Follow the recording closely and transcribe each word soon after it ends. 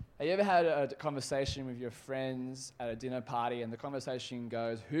Have you ever had a conversation with your friends at a dinner party and the conversation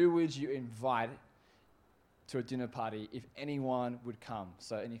goes, who would you invite to a dinner party if anyone would come?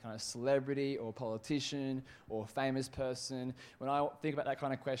 So any kind of celebrity or politician or famous person. When I think about that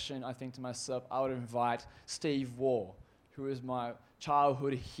kind of question, I think to myself, I would invite Steve Waugh, who is my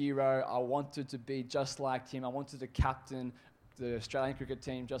childhood hero. I wanted to be just like him. I wanted to captain the Australian cricket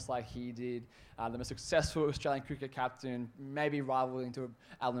team just like he did. The most successful Australian cricket captain, maybe rivaling to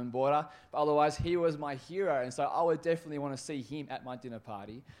Alan Border. But otherwise, he was my hero. And so I would definitely want to see him at my dinner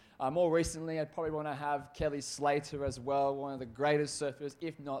party. More recently, I'd probably want to have Kelly Slater as well, one of the greatest surfers,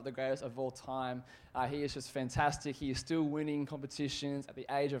 if not the greatest of all time. He is just fantastic. He is still winning competitions at the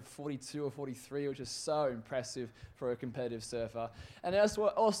age of 42 or 43, which is so impressive for a competitive surfer. And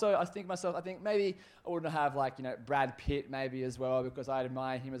also, I think maybe I wouldn't have Brad Pitt maybe as well, because I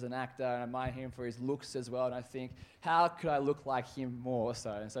admire him as an actor and admire him for his looks as well. And I think, how could I look like him more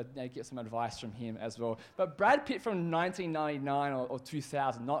so? And so get some advice from him as well. But Brad Pitt from 1999 or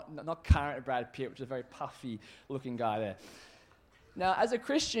 2000, not current Brad Pitt, which is a very puffy looking guy there. Now, as a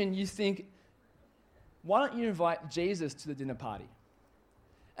Christian, you think, why don't you invite Jesus to the dinner party?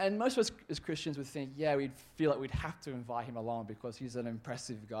 And most of us as Christians would think, we'd feel like we'd have to invite him along because he's an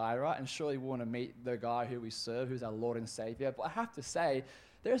impressive guy, right? And surely we want to meet the guy who we serve, who's our Lord and Savior. But I have to say,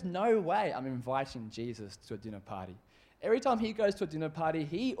 there's no way I'm inviting Jesus to a dinner party. Every time he goes to a dinner party,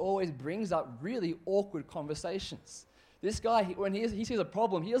 he always brings up really awkward conversations. This guy, when he sees a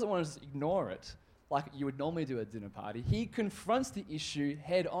problem, he doesn't want to just ignore it like you would normally do at a dinner party. He confronts the issue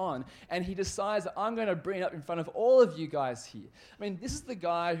head on, and he decides that I'm going to bring it up in front of all of you guys here. I mean, this is the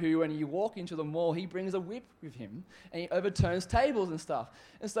guy who, when you walk into the mall, he brings a whip with him, and he overturns tables and stuff.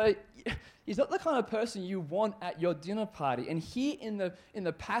 And so he's not the kind of person you want at your dinner party. And here in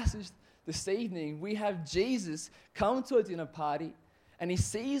the passage this evening, we have Jesus come to a dinner party, and he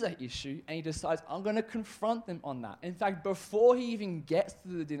sees an issue, and he decides, I'm going to confront them on that. In fact, before he even gets to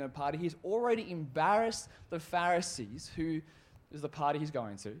the dinner party, he's already embarrassed the Pharisees, who is the party he's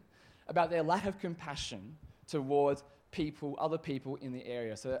going to, about their lack of compassion towards other people in the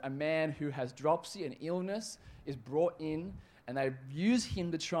area. So a man who has dropsy, an illness, is brought in, and they use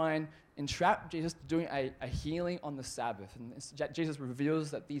him to try and entrap Jesus doing a healing on the Sabbath. And Jesus reveals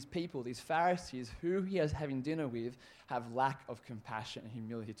that these people, these Pharisees, who he is having dinner with, have lack of compassion and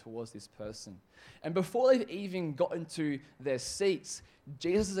humility towards this person. And before they've even gotten to their seats,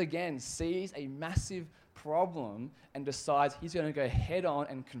 Jesus again sees a massive problem and decides he's going to go head on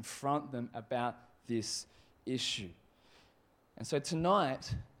and confront them about this issue. And so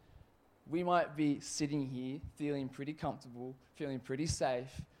tonight, we might be sitting here feeling pretty comfortable, feeling pretty safe,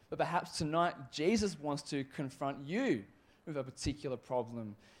 but perhaps tonight Jesus wants to confront you with a particular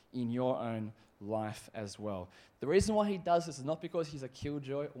problem in your own life as well. The reason why he does this is not because he's a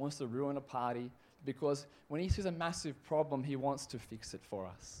killjoy or wants to ruin a party, because when he sees a massive problem, he wants to fix it for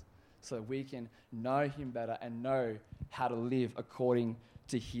us so that we can know him better and know how to live according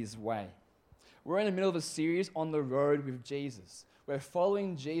to his way. We're in the middle of a series on the road with Jesus. We're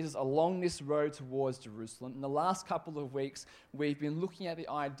following Jesus along this road towards Jerusalem. In the last couple of weeks, we've been looking at the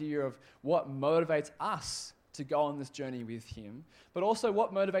idea of what motivates us to go on this journey with him, but also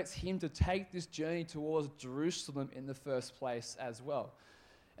what motivates him to take this journey towards Jerusalem in the first place as well.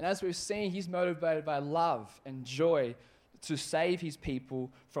 And as we've seen, he's motivated by love and joy to save his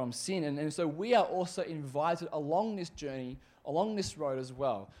people from sin. And so we are also invited along this journey, along this road as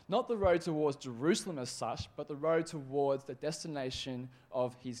well. Not the road towards Jerusalem as such, but the road towards the destination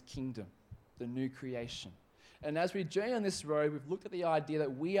of his kingdom, the new creation. And as we journey on this road, we've looked at the idea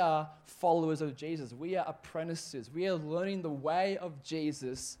that we are followers of Jesus. We are apprentices. We are learning the way of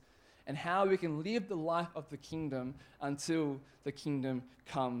Jesus and how we can live the life of the kingdom until the kingdom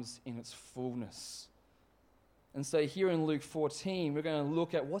comes in its fullness. And so here in Luke 14, we're going to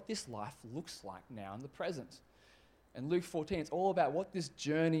look at what this life looks like now in the present. And Luke 14, it's all about what this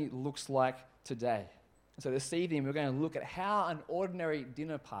journey looks like today. And so this evening, we're going to look at how an ordinary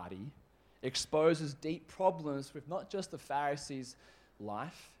dinner party exposes deep problems with not just the Pharisees'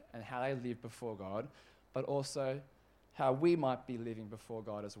 life and how they live before God, but also how we might be living before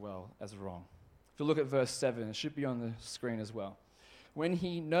God as well as wrong. If you look at verse 7, it should be on the screen as well. When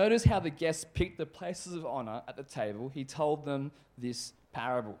he noticed how the guests picked the places of honor at the table, he told them this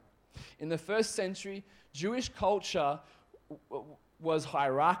parable. In the first century, Jewish culture was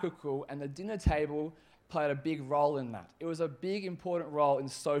hierarchical, and the dinner table played a big role in that. It was a big, important role in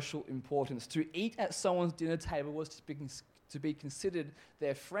social importance. To eat at someone's dinner table was to be considered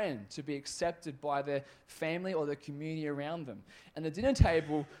their friend, to be accepted by their family or the community around them. And the dinner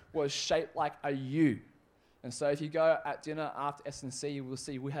table was shaped like a U. And so if you go at dinner after S&C, you will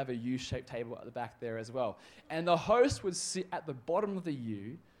see we have a U-shaped table at the back there as well. And the host would sit at the bottom of the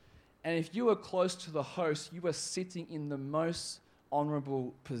U, and if you were close to the host, you were sitting in the most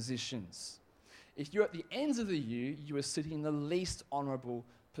honorable positions. If you're at the ends of the U, you were sitting in the least honorable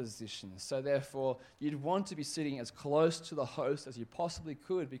positions. So therefore, you'd want to be sitting as close to the host as you possibly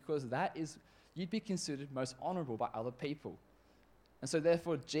could, because you'd be considered most honorable by other people. And so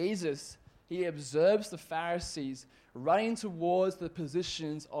therefore, Jesus, he observes the Pharisees running towards the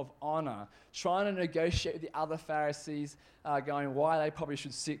positions of honor, trying to negotiate with the other Pharisees, going why they probably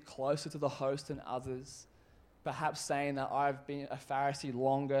should sit closer to the host than others. Perhaps saying that I've been a Pharisee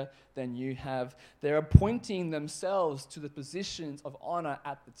longer than you have. They're appointing themselves to the positions of honor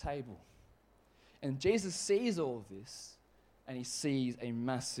at the table. And Jesus sees all of this, and he sees a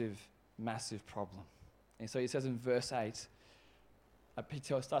massive, massive problem. And so he says in verse 8, he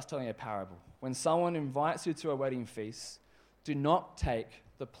starts telling a parable. When someone invites you to a wedding feast, do not take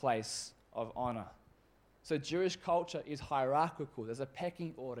the place of honor. So Jewish culture is hierarchical. There's a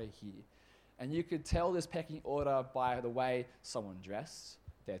pecking order here. And you could tell this pecking order by the way someone dressed,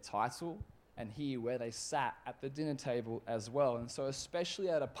 their title, and here where they sat at the dinner table as well. And so especially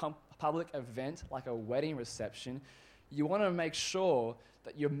at a public event like a wedding reception, you want to make sure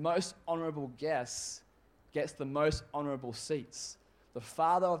that your most honorable guest gets the most honorable seats. The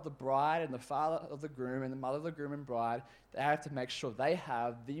father of the bride and the father of the groom and the mother of the groom and bride, they have to make sure they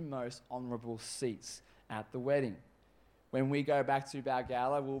have the most honorable seats at the wedding. When we go back to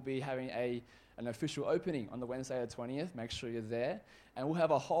Balgala, we'll be having an official opening on the Wednesday the 20th. Make sure you're there. And we'll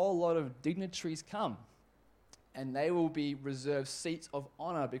have a whole lot of dignitaries come. And they will be reserved seats of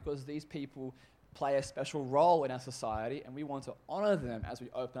honor because these people play a special role in our society, and we want to honor them as we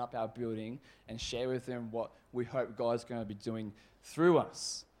open up our building and share with them what we hope God's going to be doing through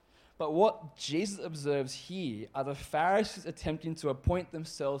us. But what Jesus observes here are the Pharisees attempting to appoint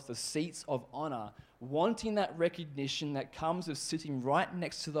themselves to seats of honor, wanting that recognition that comes with sitting right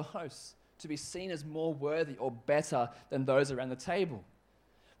next to the host, to be seen as more worthy or better than those around the table.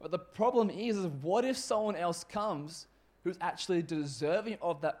 But the problem is what if someone else comes who's actually deserving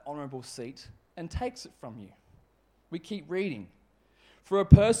of that honorable seat and takes it from you? We keep reading. For a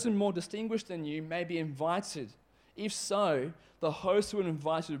person more distinguished than you may be invited. If so, the host who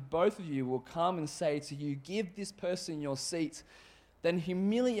invited both of you will come and say to you, give this person your seat. Then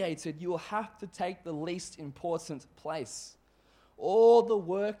humiliated, you will have to take the least important place. All the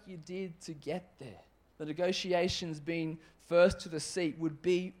work you did to get there, the negotiations being first to the seat, would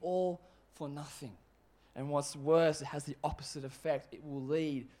be all for nothing. And what's worse, it has the opposite effect. It will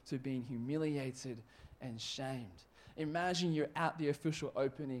lead to being humiliated and shamed. Imagine you're at the official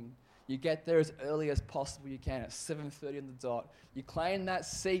opening. You get there as early as possible you can at 7:30 on the dot. You claim that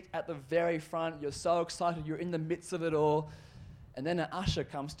seat at the very front. You're so excited. You're in the midst of it all. And then an usher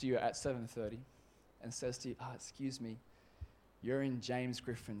comes to you at 7:30 and says to you, excuse me, you're in James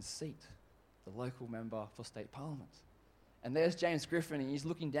Griffin's seat, the local member for state parliament. And there's James Griffin, and he's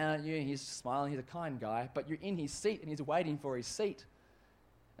looking down at you, and he's smiling. He's a kind guy, but you're in his seat, and he's waiting for his seat.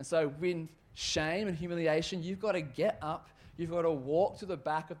 And so with shame and humiliation, you've got to get up, you've got to walk to the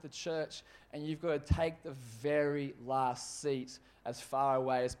back of the church, and you've got to take the very last seat as far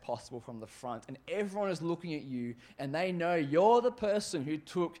away as possible from the front. And everyone is looking at you, and they know you're the person who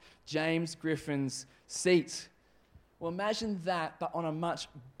took James Griffin's seat. Well, imagine that, but on a much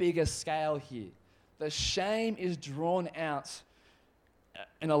bigger scale here. The shame is drawn out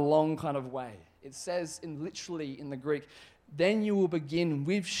in a long kind of way. It says literally in the Greek, then you will begin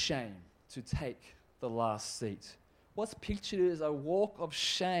with shame to take the last seat. What's pictured is a walk of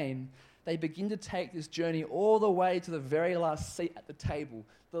shame. They begin to take this journey all the way to the very last seat at the table,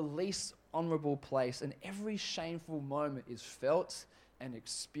 the least honorable place. And every shameful moment is felt and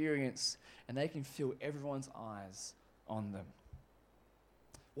experienced, and they can feel everyone's eyes on them.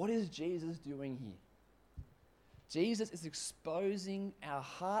 What is Jesus doing here? Jesus is exposing our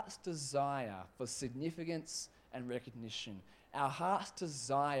heart's desire for significance and recognition, our heart's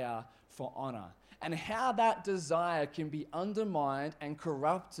desire for honor, and how that desire can be undermined and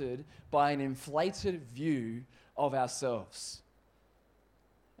corrupted by an inflated view of ourselves.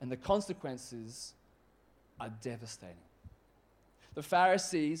 And the consequences are devastating. The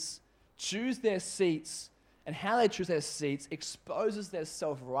Pharisees choose their seats, and how they choose their seats exposes their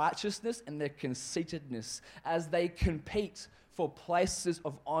self-righteousness and their conceitedness as they compete for places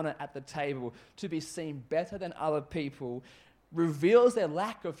of honor at the table to be seen better than other people, reveals their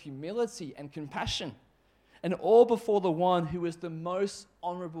lack of humility and compassion. And all before the one who is the most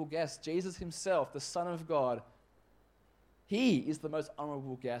honorable guest, Jesus himself, the Son of God. He is the most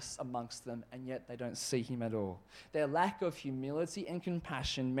honorable guest amongst them, and yet they don't see him at all. Their lack of humility and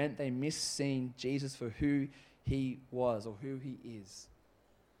compassion meant they missed seeing Jesus for who he was or who he is.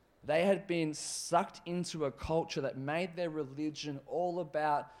 They had been sucked into a culture that made their religion all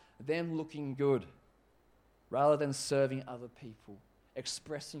about them looking good rather than serving other people,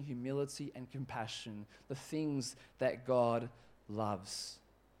 expressing humility and compassion, the things that God loves.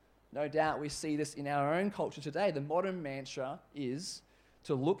 No doubt we see this in our own culture today. The modern mantra is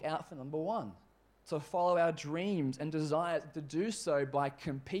to look out for number one, to follow our dreams and desires, to do so by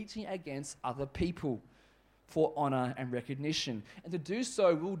competing against other people for honor and recognition. And to do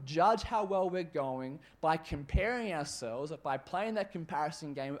so, we'll judge how well we're going by comparing ourselves, by playing that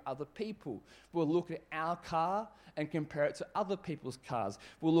comparison game with other people. We'll look at our car and compare it to other people's cars.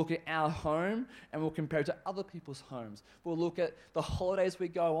 We'll look at our home and we'll compare it to other people's homes. We'll look at the holidays we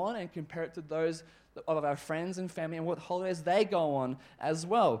go on and compare it to those of our friends and family and what holidays they go on as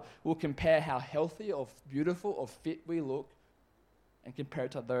well. We'll compare how healthy or beautiful or fit we look and compare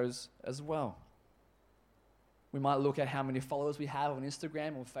it to those as well. We might look at how many followers we have on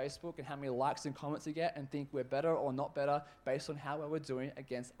Instagram or Facebook and how many likes and comments we get and think we're better or not better based on how well we're doing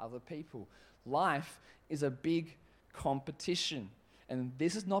against other people. Life is a big competition, and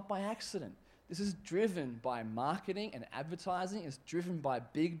this is not by accident. This is driven by marketing and advertising. It's driven by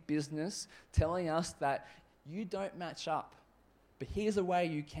big business telling us that you don't match up, but here's a way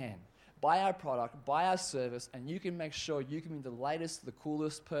you can. Buy our product, buy our service, and you can make sure you can be the latest, the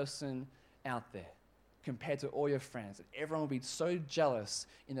coolest person out there compared to all your friends. And everyone will be so jealous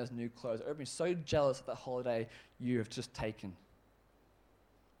in those new clothes. Everyone will be so jealous of the holiday you have just taken.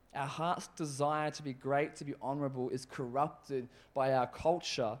 Our heart's desire to be great, to be honorable, is corrupted by our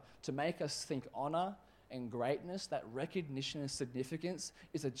culture to make us think honor and greatness, that recognition and significance,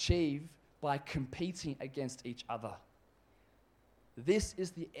 is achieved by competing against each other. This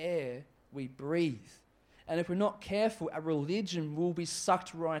is the air we breathe. And if we're not careful, our religion will be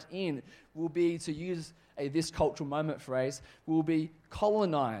sucked right in. We'll be, to use this cultural moment phrase, we'll be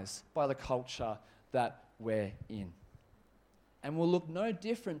colonized by the culture that we're in. And we'll look no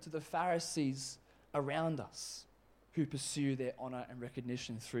different to the Pharisees around us who pursue their honor and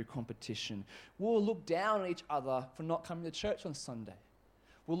recognition through competition. We'll look down on each other for not coming to church on Sunday.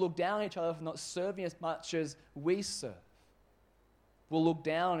 We'll look down on each other for not serving as much as we serve. We'll look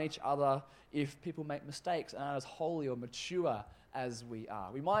down on each other if people make mistakes and aren't as holy or mature as we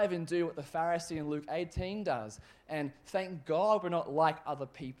are. We might even do what the Pharisee in Luke 18 does, and thank God we're not like other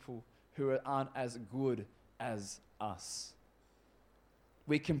people who aren't as good as us.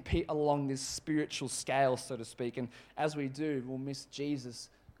 We compete along this spiritual scale, so to speak, and as we do, we'll miss Jesus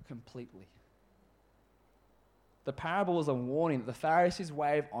completely. The parable is a warning that the Pharisees'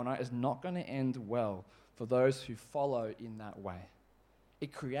 way of honor is not going to end well for those who follow in that way.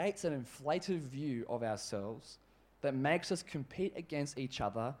 It creates an inflated view of ourselves that makes us compete against each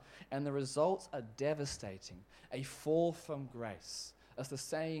other, and the results are devastating, a fall from grace. As the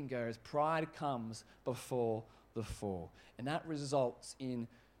saying goes, pride comes before the fall, and that results in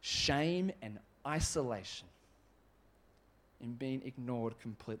shame and isolation, in being ignored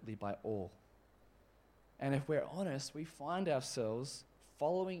completely by all. And if we're honest, we find ourselves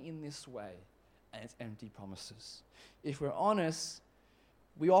following in this way, and it's empty promises. If we're honest,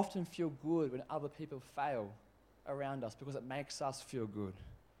 we often feel good when other people fail around us because it makes us feel good.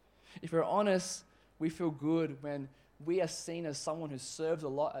 If we're honest, we feel good when we are seen as someone who serves a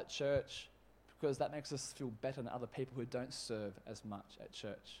lot at church because that makes us feel better than other people who don't serve as much at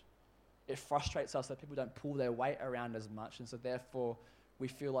church. It frustrates us that people don't pull their weight around as much, and so therefore we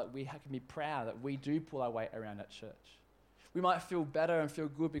feel like we can be proud that we do pull our weight around at church. We might feel better and feel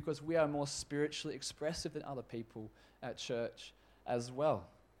good because we are more spiritually expressive than other people at church as well.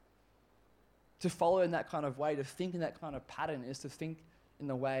 To follow in that kind of way, to think in that kind of pattern, is to think in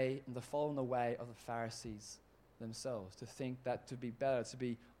the way and to follow in the way of the Pharisees themselves. To think that to be better, to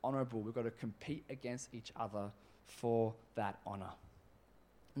be honorable, we've got to compete against each other for that honor.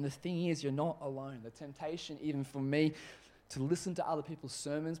 And the thing is, you're not alone. The temptation, even for me, to listen to other people's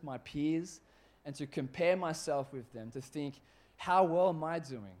sermons, my peers, and to compare myself with them, to think, how well am I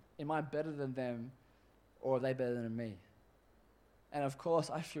doing? Am I better than them, or are they better than me? And of course,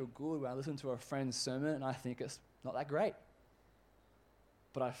 I feel good when I listen to a friend's sermon and I think it's not that great.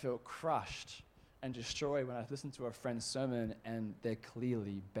 But I feel crushed and destroyed when I listen to a friend's sermon and they're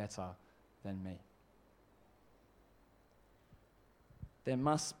clearly better than me. There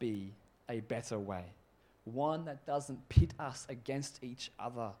must be a better way, one that doesn't pit us against each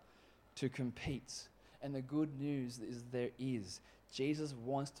other to compete. And the good news is there is. Jesus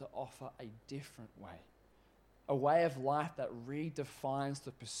wants to offer a different way, a way of life that redefines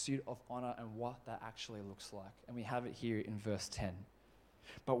the pursuit of honor and what that actually looks like. And we have it here in verse 10.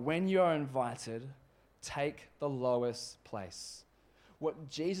 But when you are invited, take the lowest place. What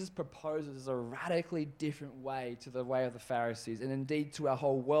Jesus proposes is a radically different way to the way of the Pharisees, and indeed to our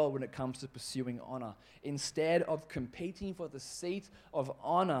whole world when it comes to pursuing honor. Instead of competing for the seat of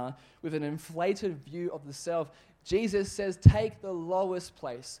honor with an inflated view of the self, Jesus says, take the lowest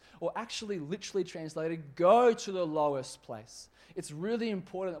place, or actually literally translated, go to the lowest place. It's really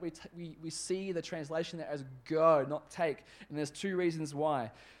important that we see the translation there as go, not take. And there's two reasons why.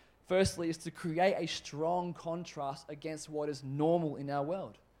 Firstly, is to create a strong contrast against what is normal in our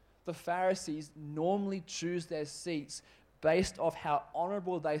world. The Pharisees normally choose their seats based off how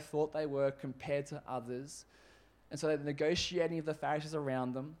honorable they thought they were compared to others. And so they're negotiating with the Pharisees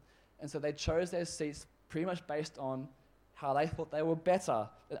around them. And so they chose their seats pretty much based on how they thought they were better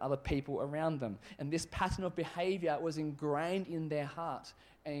than other people around them. And this pattern of behavior was ingrained in their heart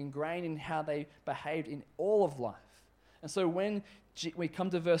and ingrained in how they behaved in all of life. And so when we come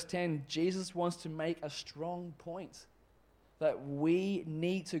to verse 10, Jesus wants to make a strong point that we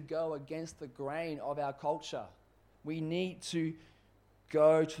need to go against the grain of our culture. We need to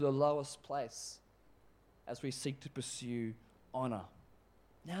go to the lowest place as we seek to pursue honor.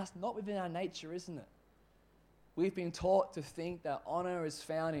 Now, it's not within our nature, isn't it? We've been taught to think that honor is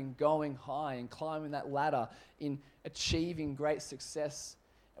found in going high and climbing that ladder, in achieving great success.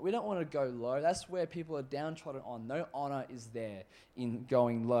 We don't want to go low. That's where people are downtrodden on. No honor is there in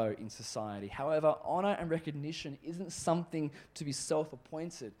going low in society. However, honor and recognition isn't something to be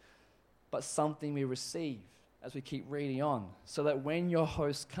self-appointed, but something we receive as we keep reading on. So that when your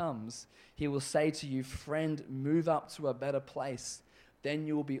host comes, he will say to you, friend, move up to a better place. Then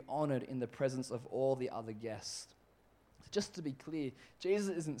you will be honored in the presence of all the other guests. Just to be clear,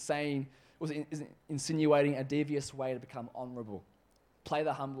 Jesus isn't insinuating a devious way to become honorable. Play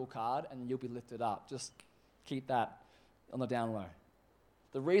the humble card and you'll be lifted up. Just keep that on the down low.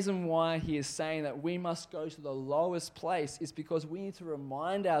 The reason why he is saying that we must go to the lowest place is because we need to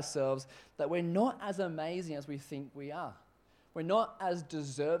remind ourselves that we're not as amazing as we think we are. We're not as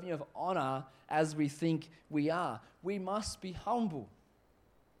deserving of honor as we think we are. We must be humble.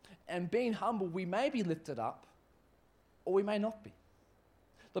 And being humble, we may be lifted up or we may not be.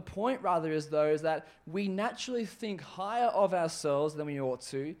 The point, rather, is that we naturally think higher of ourselves than we ought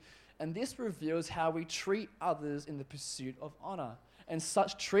to, and this reveals how we treat others in the pursuit of honor. And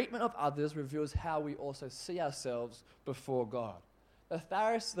such treatment of others reveals how we also see ourselves before God. The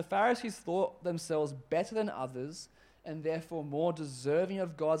Pharisees thought themselves better than others, and therefore more deserving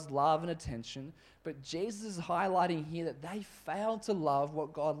of God's love and attention, but Jesus is highlighting here that they failed to love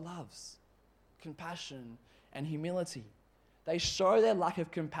what God loves: compassion and humility. They show their lack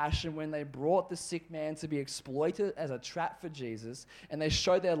of compassion when they brought the sick man to be exploited as a trap for Jesus, and they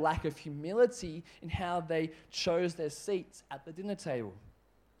show their lack of humility in how they chose their seats at the dinner table.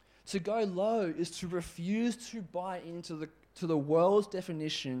 To go low is to refuse to buy into the world's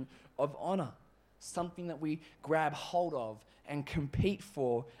definition of honor, something that we grab hold of and compete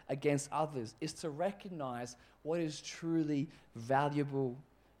for against others. Is to recognize what is truly valuable,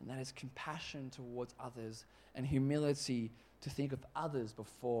 and that is compassion towards others and humility to think of others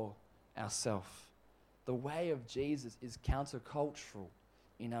before ourselves. The way of Jesus is countercultural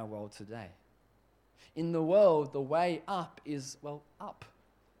in our world today. In the world, the way up is, up.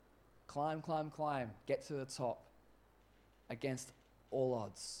 Climb, climb, climb, get to the top against all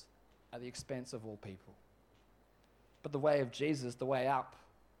odds, at the expense of all people. But the way of Jesus, the way up,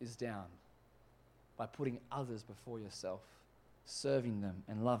 is down, by putting others before yourself, serving them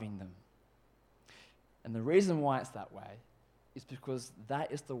and loving them. And the reason why it's that way is because that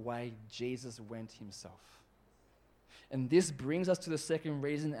is the way Jesus went himself. And this brings us to the second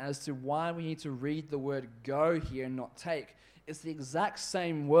reason as to why we need to read the word go here and not take. It's the exact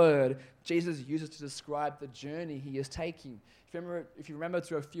same word Jesus uses to describe the journey he is taking. If you remember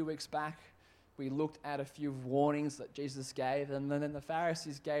to a few weeks back, we looked at a few warnings that Jesus gave, and then the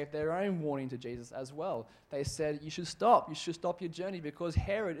Pharisees gave their own warning to Jesus as well. They said, you should stop your journey because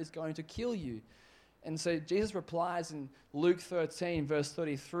Herod is going to kill you. And so Jesus replies in Luke 13, verse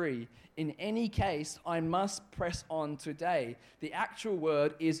 33, in any case, I must press on today. The actual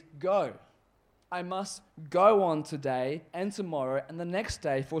word is go. I must go on today and tomorrow and the next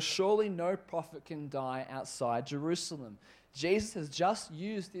day, for surely no prophet can die outside Jerusalem. Jesus has just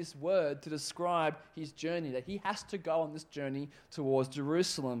used this word to describe his journey, that he has to go on this journey towards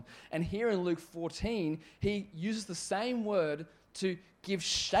Jerusalem. And here in Luke 14, he uses the same word to give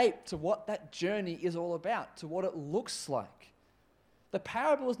shape to what that journey is all about, to what it looks like. The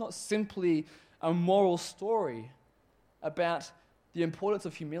parable is not simply a moral story about the importance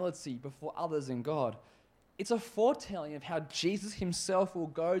of humility before others and God. It's a foretelling of how Jesus himself will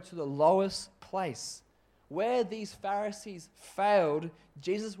go to the lowest place. Where these Pharisees failed,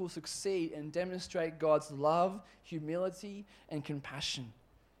 Jesus will succeed and demonstrate God's love, humility, and compassion.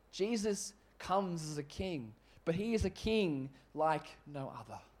 Jesus comes as a king, but he is a king like no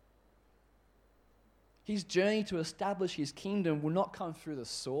other. His journey to establish his kingdom will not come through the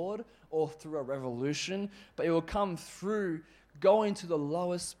sword or through a revolution, but it will come through going to the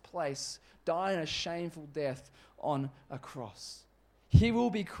lowest place, dying a shameful death on a cross. He will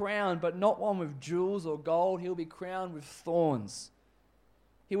be crowned, but not one with jewels or gold. He will be crowned with thorns.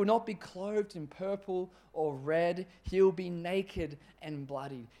 He will not be clothed in purple or red. He will be naked and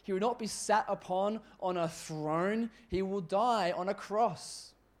bloodied. He will not be sat upon on a throne. He will die on a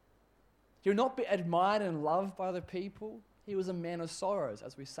cross. He will not be admired and loved by the people. He was a man of sorrows,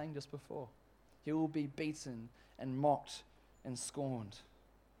 as we sang just before. He will be beaten and mocked and scorned.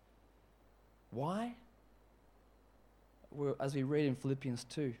 Why? Well, as we read in Philippians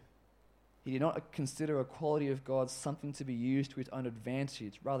 2, he did not consider equality of God something to be used to his own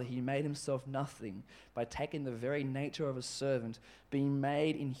advantage. Rather, he made himself nothing by taking the very nature of a servant, being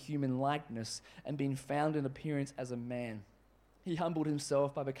made in human likeness, and being found in appearance as a man. He humbled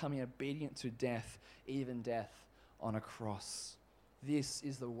himself by becoming obedient to death, even death on a cross. This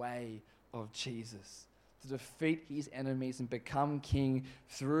is the way of Jesus, to defeat his enemies and become king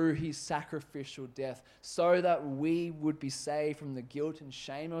through his sacrificial death, so that we would be saved from the guilt and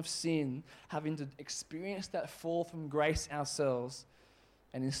shame of sin, having to experience that fall from grace ourselves,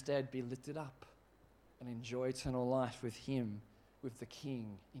 and instead be lifted up and enjoy eternal life with him, with the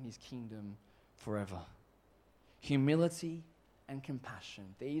king in his kingdom forever. Humility and compassion.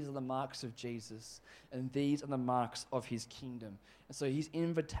 These are the marks of Jesus, and these are the marks of his kingdom. And so his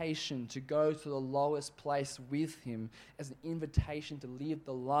invitation to go to the lowest place with him is an invitation to live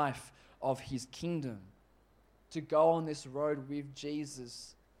the life of his kingdom, to go on this road with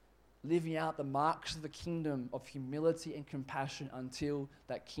Jesus, living out the marks of the kingdom of humility and compassion until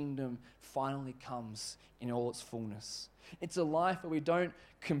that kingdom finally comes in all its fullness. It's a life where we don't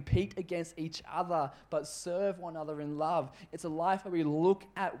compete against each other, but serve one another in love. It's a life where we look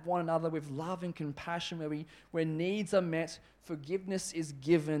at one another with love and compassion, where needs are met, forgiveness is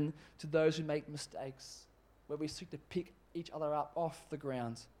given to those who make mistakes, where we seek to pick each other up off the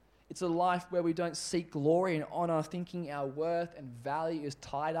ground. It's a life where we don't seek glory and honor, thinking our worth and value is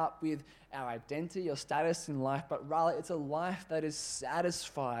tied up with our identity or status in life, but rather it's a life that is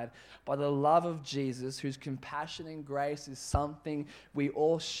satisfied by the love of Jesus, whose compassion and grace is something we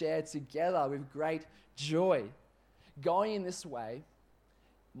all share together with great joy. Going in this way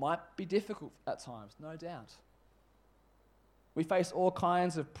might be difficult at times, no doubt. We face all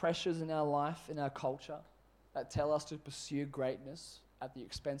kinds of pressures in our life, in our culture, that tell us to pursue greatness at the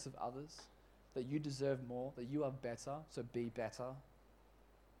expense of others, that you deserve more, that you are better, so be better.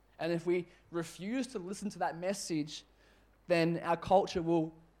 And if we refuse to listen to that message, then our culture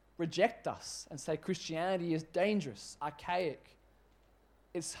will reject us and say Christianity is dangerous, archaic.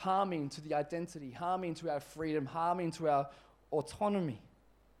 It's harming to the identity, harming to our freedom, harming to our autonomy.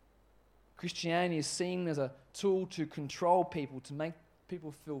 Christianity is seen as a tool to control people, to make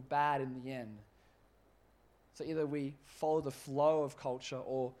people feel bad in the end. So either we follow the flow of culture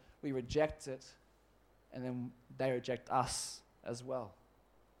or we reject it, and then they reject us as well.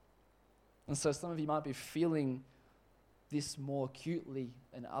 And so some of you might be feeling this more acutely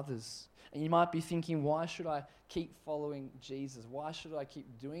than others. And you might be thinking, why should I keep following Jesus? Why should I keep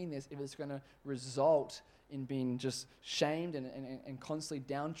doing this if it's going to result in being just shamed and constantly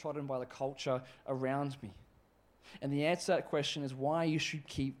downtrodden by the culture around me? And the answer to that question is why you should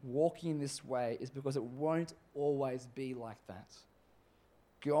keep walking this way is because it won't always be like that.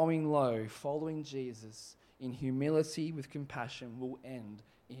 Going low, following Jesus in humility with compassion will end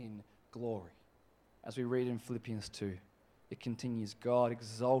in glory. As we read in Philippians 2, it continues, God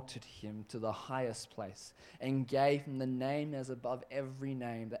exalted him to the highest place and gave him the name that is above every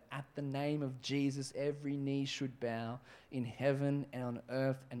name, that at the name of Jesus every knee should bow in heaven and on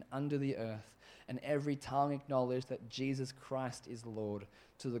earth and under the earth, and every tongue acknowledge that Jesus Christ is Lord,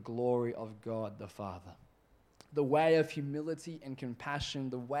 to the glory of God the Father. The way of humility and compassion,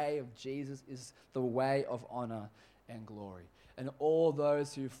 the way of Jesus, is the way of honor and glory. And all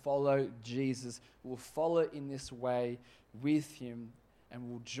those who follow Jesus will follow in this way with him and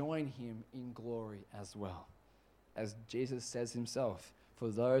will join him in glory as well. As Jesus says himself, for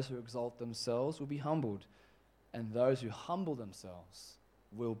those who exalt themselves will be humbled, and those who humble themselves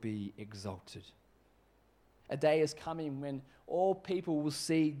will be exalted. A day is coming when all people will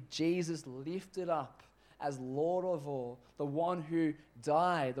see Jesus lifted up as Lord of all, the one who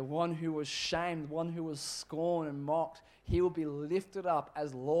died, the one who was shamed, the one who was scorned and mocked. He will be lifted up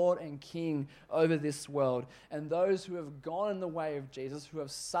as Lord and King over this world. And those who have gone in the way of Jesus, who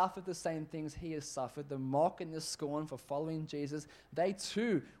have suffered the same things he has suffered, the mock and the scorn for following Jesus, they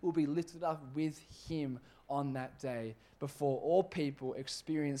too will be lifted up with him on that day before all people,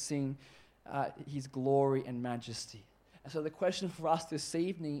 experiencing his glory and majesty. And so the question for us this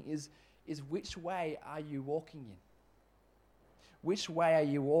evening is which way are you walking in? Which way are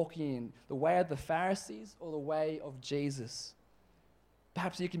you walking in? The way of the Pharisees or the way of Jesus?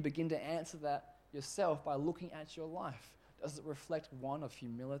 Perhaps you can begin to answer that yourself by looking at your life. Does it reflect one of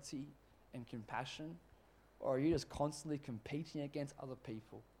humility and compassion? Or are you just constantly competing against other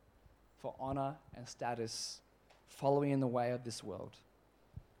people for honor and status, following in the way of this world?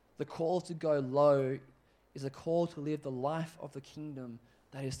 The call to go low is a call to live the life of the kingdom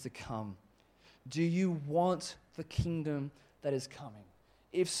that is to come. Do you want the kingdom that is coming?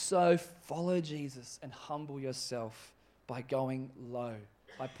 If so, follow Jesus and humble yourself by going low,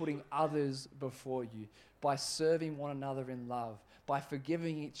 by putting others before you, by serving one another in love, by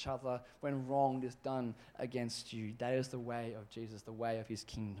forgiving each other when wrong is done against you. That is the way of Jesus, the way of his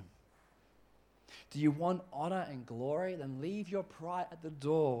kingdom. Do you want honor and glory? Then leave your pride at the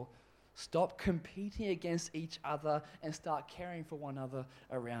door. Stop competing against each other and start caring for one another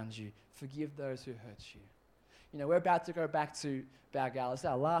around you. Forgive those who hurt you. You know, we're about to go back to Balgala. It's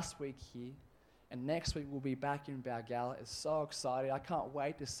our last week here. And next week we'll be back in Balgala. It's so exciting. I can't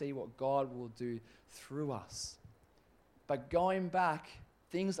wait to see what God will do through us. But going back,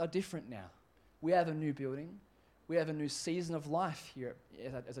 things are different now. We have a new building. We have a new season of life here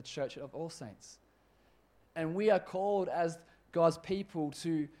as a church of All Saints. And we are called as God's people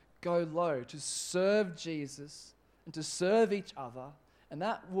to go low, to serve Jesus and to serve each other. And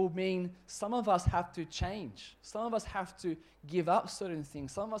that will mean some of us have to change. Some of us have to give up certain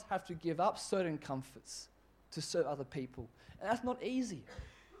things. Some of us have to give up certain comforts to serve other people. And that's not easy.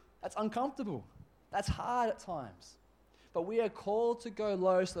 That's uncomfortable. That's hard at times. But we are called to go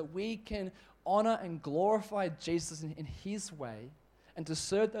low so that we can honor and glorify Jesus in his way and to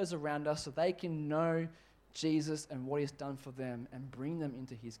serve those around us so they can know Jesus and what he's done for them and bring them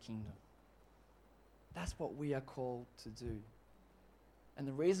into his kingdom. That's what we are called to do. And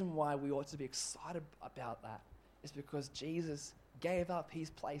the reason why we ought to be excited about that is because Jesus gave up his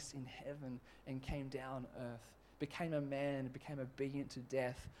place in heaven and came down earth, became a man and became obedient to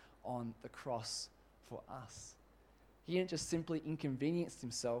death on the cross for us. He didn't just simply inconvenience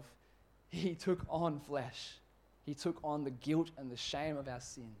himself. He took on flesh. He took on the guilt and the shame of our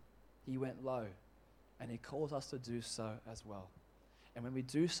sin. He went low. And he calls us to do so as well. And when we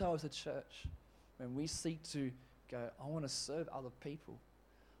do so as a church, when we seek to go, I want to serve other people,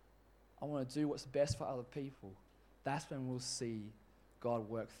 I want to do what's best for other people, that's when we'll see God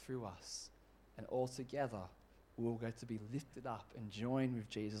work through us. And all together, we'll get to be lifted up and join with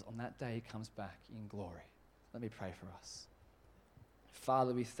Jesus on that day he comes back in glory. Let me pray for us.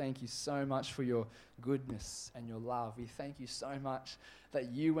 Father, we thank you so much for your goodness and your love. We thank you so much that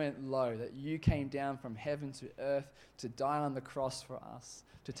you went low, that you came down from heaven to earth to die on the cross for us,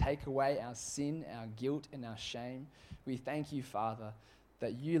 to take away our sin, our guilt, and our shame. We thank you, Father,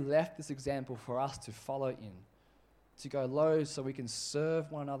 that you left this example for us to follow in, to go low so we can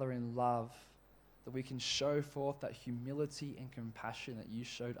serve one another in love, that we can show forth that humility and compassion that you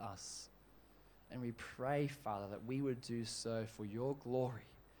showed us. And we pray, Father, that we would do so for your glory,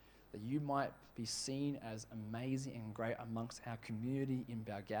 that you might be seen as amazing and great amongst our community in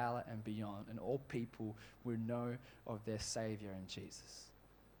Balgala and beyond, and all people would know of their Savior in Jesus.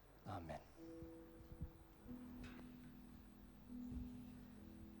 Amen.